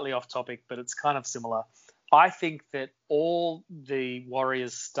slightly off topic, but it's kind of similar. I think that all the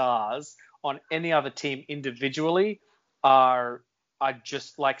Warriors stars on any other team individually are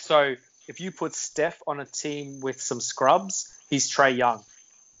just like, so if you put Steph on a team with some scrubs, he's Trae Young.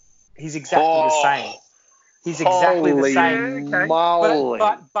 He's exactly the same. He's exactly the same.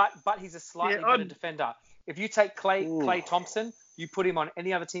 But he's a slightly better defender. If you take Klay Thompson, you put him on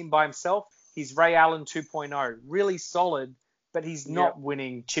any other team by himself, he's Ray Allen 2.0. Really solid, but he's not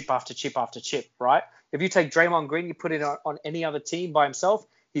winning chip after chip after chip, right? If you take Draymond Green, you put it on any other team by himself,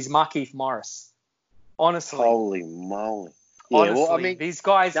 he's Markieff Morris. Honestly. Holy moly. Honestly, well, I mean, these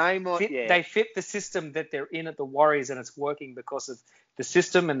guys, they fit the system that they're in at the Warriors, and it's working because of the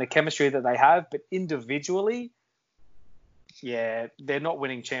system and the chemistry that they have. But individually, they're not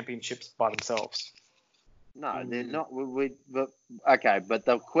winning championships by themselves. No, they're not. But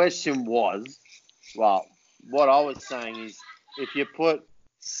the question was, well, what I was saying is, if you put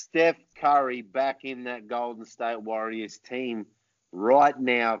Steph Curry back in that Golden State Warriors team right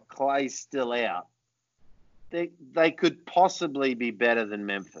now, Clay's still out, they could possibly be better than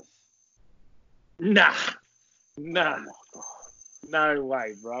Memphis. Nah. No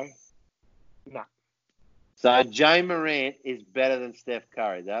way, bro. Nah. So Jay Morant is better than Steph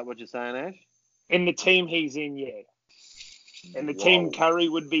Curry. Is that what you're saying, Ash? In the team he's in, yeah. And the team Curry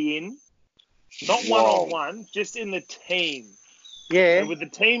would be in. Not one-on-one, just in the team. Yeah. And with the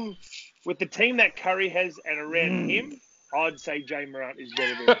team that Curry has and around him, I'd say Jay Morant is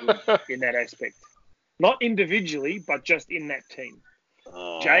better than him in that aspect. Not individually, but just in that team.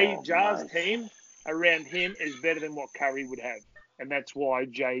 Jar's team around him is better than what Curry would have. And that's why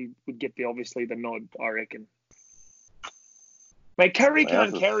Jay would get the nod, I reckon. Mate, Curry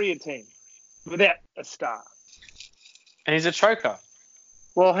can't carry a team without a star. And he's a choker.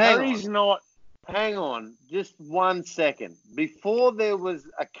 Well, hang on, just 1 second. Before there was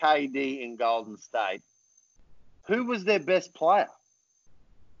a KD in Golden State, who was their best player?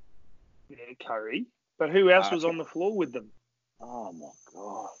 Yeah, Curry. But who else was on the floor with them? Oh, my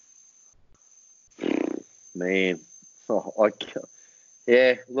God. Man. Oh,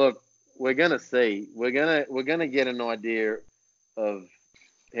 yeah, look, we're going to see. We're gonna get an idea of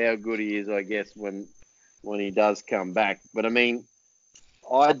how good he is, I guess, when he does come back. But, I mean,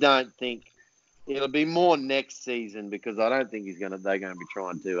 I don't think it'll be more next season because I don't think they're going to be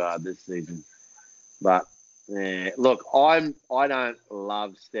trying too hard this season. But, look, I don't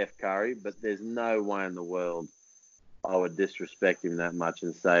love Steph Curry, but there's no way in the world I would disrespect him that much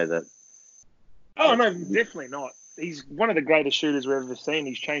and say that. Oh, no, definitely not. He's one of the greatest shooters we've ever seen.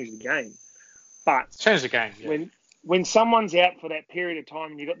 He's changed the game. But changed the game. Yeah. When someone's out for that period of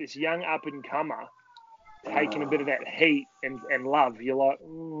time and you've got this young up-and-comer taking a bit of that heat and love, you're like,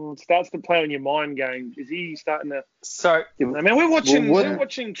 it starts to play on your mind going, is he starting to... So, I mean, we're watching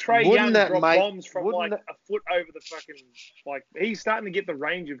Trae Young drop bombs from like a foot over the fucking... Like, he's starting to get the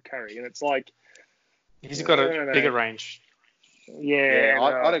range of Curry. And it's like, He's got a bigger range. Yeah,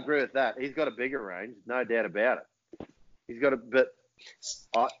 I'd agree with that. He's got a bigger range, no doubt about it. He's got but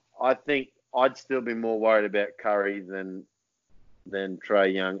I think I'd still be more worried about Curry than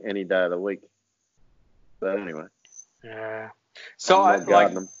Trae Young any day of the week. But anyway. Yeah. So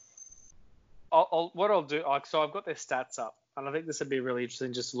what I'll do, so I've got their stats up, and I think this would be really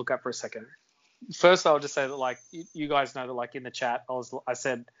interesting just to look at for a second. First, I'll just say that, like, you guys know that, like, in the chat, I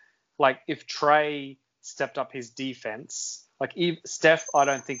said, like, if Trae stepped up his defense, like, Steph, I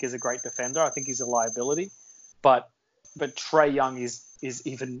don't think is a great defender. I think he's a liability, but Trae Young is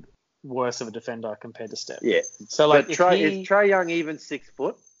even worse of a defender compared to Steph. Yeah. So, like, is Trae Young even 6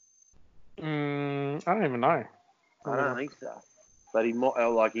 foot? I don't even know. I don't think so. But he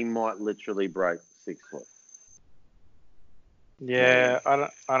might literally break 6 foot. Yeah, I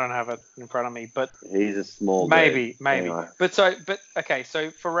don't have it in front of me, but he's a small maybe. Anyway. But okay.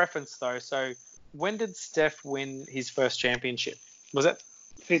 So for reference though, so when did Steph win his first championship? Was it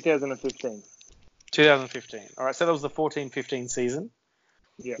 2015? 2015. All right. So that was the 14-15 season.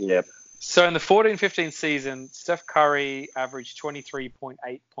 Yeah. Yep. So in the 14-15 season, Steph Curry averaged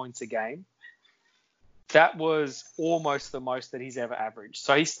 23.8 points a game. That was almost the most that he's ever averaged.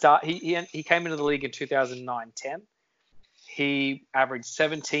 So he came into the league in 2009-10. He averaged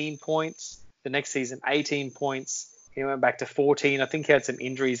 17 points. The next season, 18 points. He went back to 14. I think he had some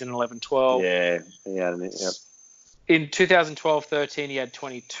injuries in 11-12. Yeah, he had it. Yep. In 2012-13, he had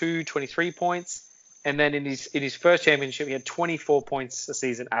 23 points. And then in his first championship, he had 24 points a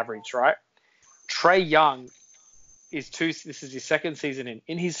season average, right? Trae Young this is his second season in.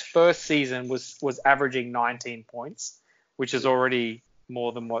 In his first season was averaging 19 points, which is already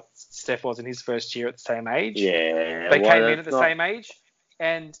more than what Steph was in his first year at the same age. Yeah. They came in at the same age.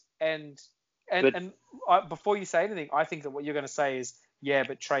 And before you say anything, I think that what you're going to say is, yeah,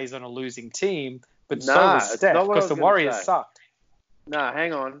 but Trae's on a losing team. But so was Steph, because the Warriors sucked. No,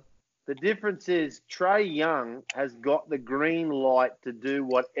 hang on. The difference is Trae Young has got the green light to do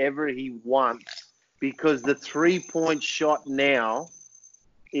whatever he wants because the 3-point shot now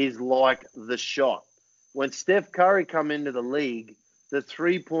is like the shot. When Steph Curry come into the league, the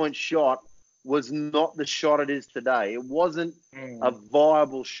 3-point shot was not the shot it is today. It wasn't a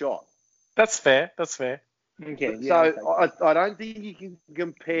viable shot. That's fair. Okay. So I don't think you can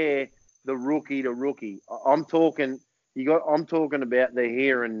compare the rookie to rookie. I'm talking about the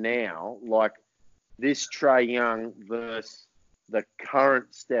here and now, like this Trae Young versus the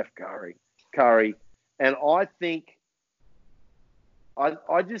current Steph Curry. And I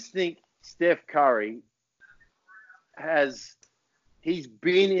just think Steph Curry he's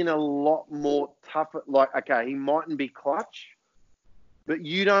been in a lot more tougher, like, okay, he mightn't be clutch, but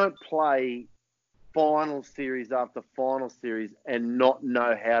you don't play final series after final series and not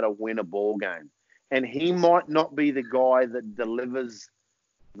know how to win a ball game. And he might not be the guy that delivers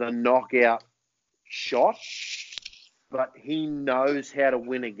the knockout shot, but he knows how to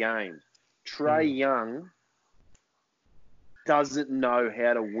win a game. Trae Young doesn't know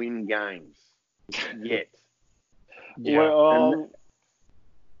how to win games yet. Yeah.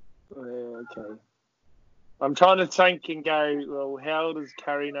 Okay. I'm trying to think and go, well, how does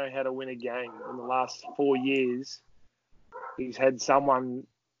Curry know how to win a game? In the last 4 years, he's had someone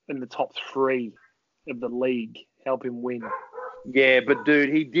in the top 3 of the league help him win. Yeah, but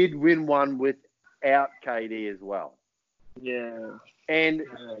dude, he did win one without KD as well. Yeah. And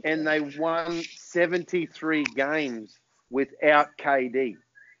they won 73 games without KD.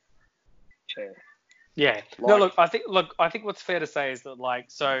 Yeah. I think what's fair to say is that, like,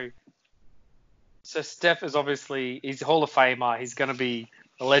 so Steph is obviously, he's a Hall of Famer. He's going to be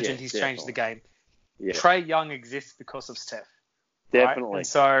a legend. He's changed the game. Yeah. Trae Young exists because of Steph. Definitely.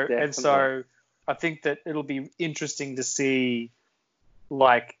 Right? And so I think that it'll be interesting to see,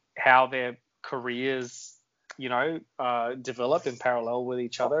 like, how their careers, develop in parallel with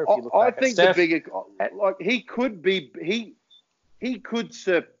each other. If you look back at Steph, the bigger, like, he could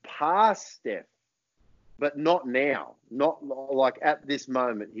surpass Steph, but not now. Not like at this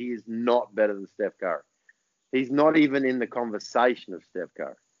moment. He is not better than Steph Curry. He's not even in the conversation of Steph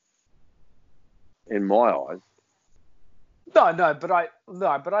Curry, in my eyes. But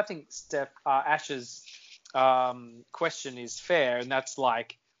I think Steph Ash's question is fair, and that's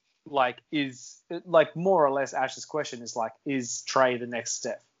like more or less Ash's question is like, is Trae the next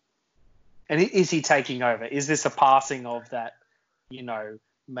Steph? And is he taking over? Is this a passing of that,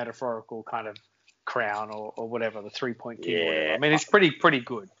 metaphorical kind of crown or whatever, the 3-point king? Whatever. I mean, it's pretty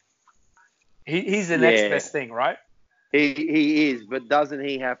good. He's the next best thing, right? He is, but doesn't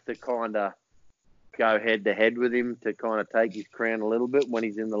he have to kind of go head to head with him to kind of take his crown a little bit when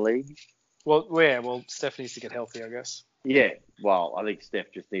he's in the league? Well, Steph needs to get healthy, I guess. Yeah, well, I think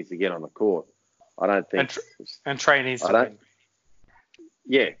Steph just needs to get on the court. I don't think... And Trey needs to win.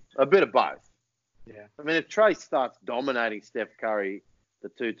 Yeah, a bit of both. Yeah. I mean, if Trey starts dominating Steph Curry the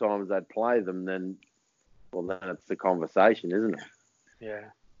 2 times they'd play them, then it's the conversation, isn't it? Yeah.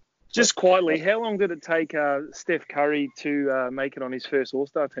 Just quietly, how long did it take Steph Curry to make it on his first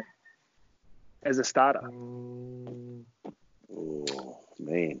All-Star team as a starter? Oh,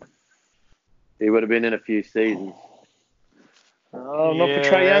 man. He would have been in a few seasons. Oh, not for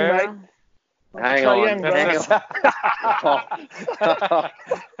Trae Young, mate. Hang on.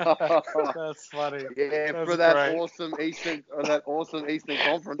 That's funny. Yeah, That's for that great. awesome Eastern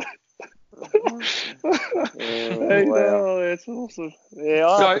Conference. Oh, that's awesome.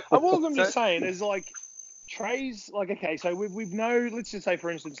 Yeah, I'm just saying, is like Trey's like, okay, so we've know, let's just say for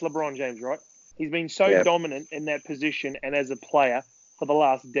instance LeBron James, right? He's been so dominant in that position and as a player for the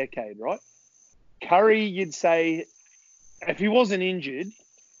last decade, right? Curry, you'd say, if he wasn't injured,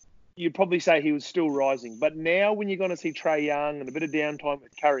 you'd probably say he was still rising. But now when you're going to see Trae Young and a bit of downtime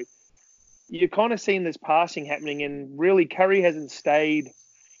with Curry, you're kind of seeing this passing happening, and really Curry hasn't stayed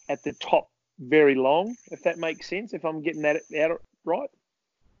at the top very long, if that makes sense, if I'm getting that out right.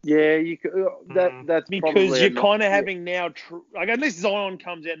 Yeah, you could, that's because you're kind of having now, like unless Zion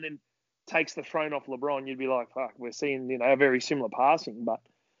comes out and then takes the throne off LeBron, you'd be like, fuck, we're seeing, a very similar passing. But,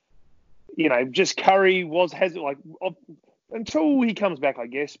 just Curry has until he comes back, I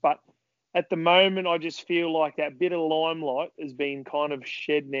guess. But at the moment, I just feel like that bit of limelight has been kind of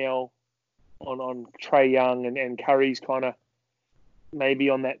shed now on Trae Young, and Curry's kind of maybe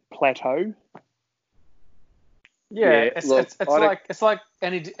on that plateau. Yeah, it's like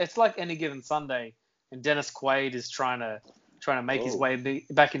any given Sunday, and Dennis Quaid is trying to make his way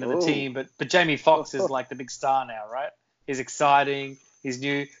back into the team, but Jamie Foxx is like the big star now, right? He's exciting. He's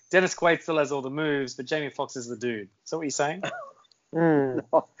new. Dennis Quaid still has all the moves, but Jamie Foxx is the dude. Is that what you're saying? No,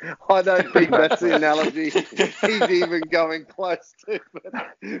 I don't think that's the analogy he's even going close to, but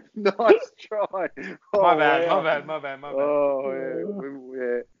nice try. My bad. Oh,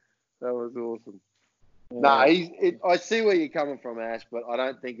 yeah. That was awesome. No, I see where you're coming from, Ash, but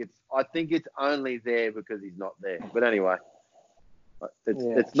I think it's only there because he's not there. But anyway,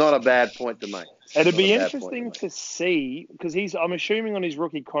 it's not a bad point to make. It'd be interesting to see, because I'm assuming on his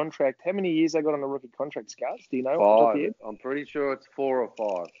rookie contract, how many years they got on a rookie contract, Scouts? Do you know? 5. I'm pretty sure it's 4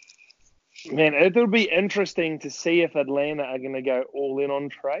 or 5. Man, it'll be interesting to see if Atlanta are going to go all in on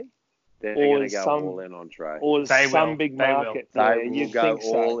Trae. They're going to go all in on Trae. Or some big market. They will go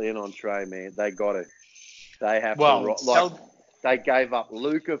all in on Trae, man. They got it. They have to. They gave up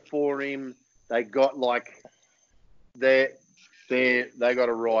Luka for him. They got they got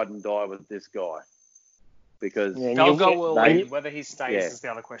to ride and die with this guy because they'll go all in. Whether he stays is the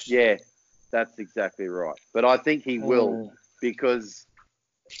other question. Yeah, that's exactly right. But I think he will because,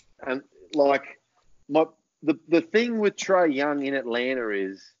 and the thing with Trae Young in Atlanta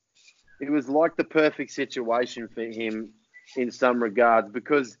is it was like the perfect situation for him in some regards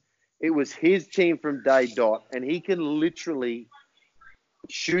because it was his team from day dot, and he can literally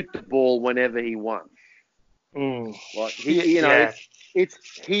shoot the ball whenever he wants.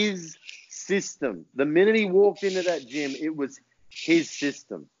 It's his system. The minute he walked into that gym, it was his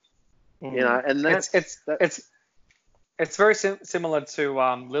system. And it's very similar to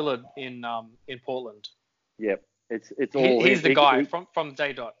Lillard in Portland. Yep, it's all. He's the guy from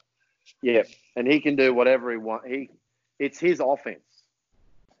day dot. Yeah, and he can do whatever he wants. It's his offense.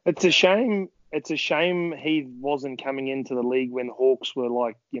 It's a shame. It's a shame he wasn't coming into the league when Hawks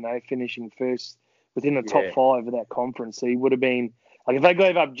were finishing first within the top 5 of that conference. So he would have been if they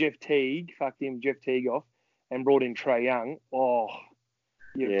gave up Jeff Teague off, and brought in Trae Young.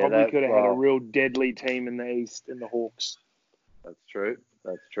 You probably could have had a real deadly team in the East in the Hawks. That's true.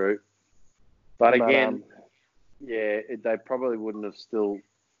 But again, they probably wouldn't have still.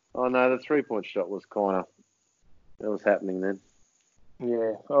 Oh no, the 3-point shot was that was happening then.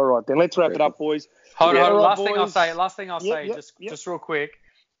 Yeah. All right, then let's wrap it up, boys. Hold on. Last thing I'll say, just real quick,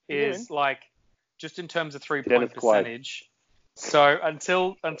 is just in terms of 3-point percentage. So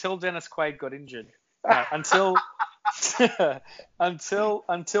until Dennis Quaid got injured, until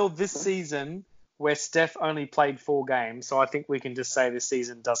this season where Steph only played 4 games, so I think we can just say this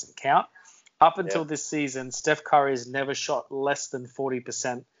season doesn't count. Up until this season, Steph Curry has never shot less than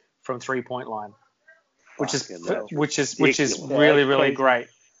 40% from 3-point line. Which is really, really great.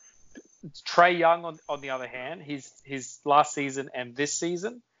 Trae Young, on the other hand, his last season and this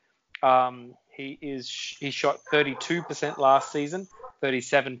season, he shot 32% last season,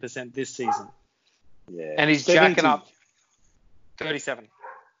 37% this season. Yeah. And he's jacking up 37.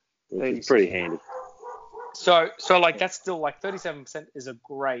 which is pretty handy. So like that's still like 37% is a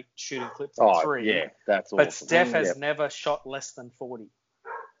great shooting clip for three. Yeah, that's awesome. But Steph has never shot less than 40.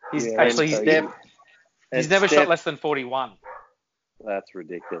 He's never shot less than 41. That's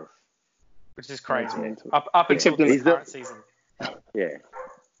ridiculous. Which is crazy. Up until the current season. Yeah.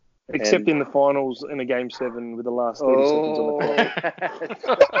 Except in the finals in a Game 7 with the last 30 seconds on the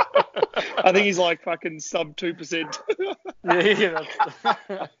clock. I think he's like fucking sub 2%.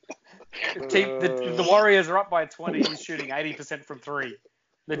 The Warriors are up by 20. He's shooting 80% from 3.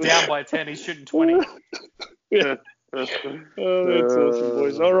 They're down by 10. He's shooting 20. Yeah. That's awesome,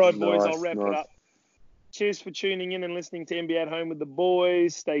 boys. All right, boys. I'll wrap it up. Cheers for tuning in and listening to NBA at Home with the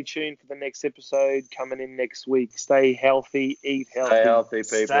boys. Stay tuned for the next episode coming in next week. Stay healthy, eat healthy. Stay healthy,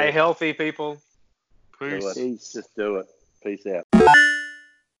 people. Stay healthy, people. Peace. Just do it. Peace out.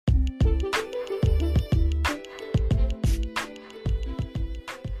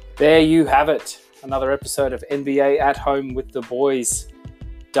 There you have it. Another episode of NBA at Home with the boys.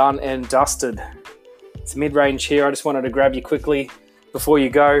 Done and dusted. It's mid-range here. I just wanted to grab you quickly before you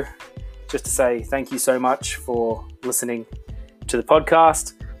go, just to say thank you so much for listening to the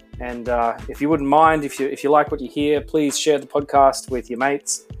podcast. And if you wouldn't mind, if you like what you hear, please share the podcast with your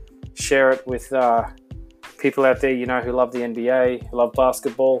mates. Share it with people out there you know who love the NBA, who love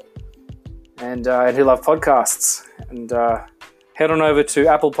basketball, and who love podcasts. And head on over to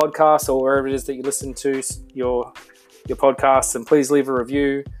Apple Podcasts or wherever it is that you listen to your podcasts, and please leave a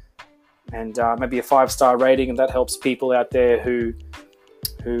review and maybe a 5-star rating, and that helps people out there who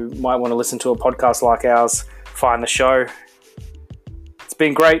might want to listen to a podcast like ours find the show. It's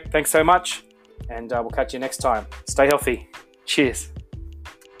been great. Thanks so much, and we'll catch you next time. Stay healthy. Cheers.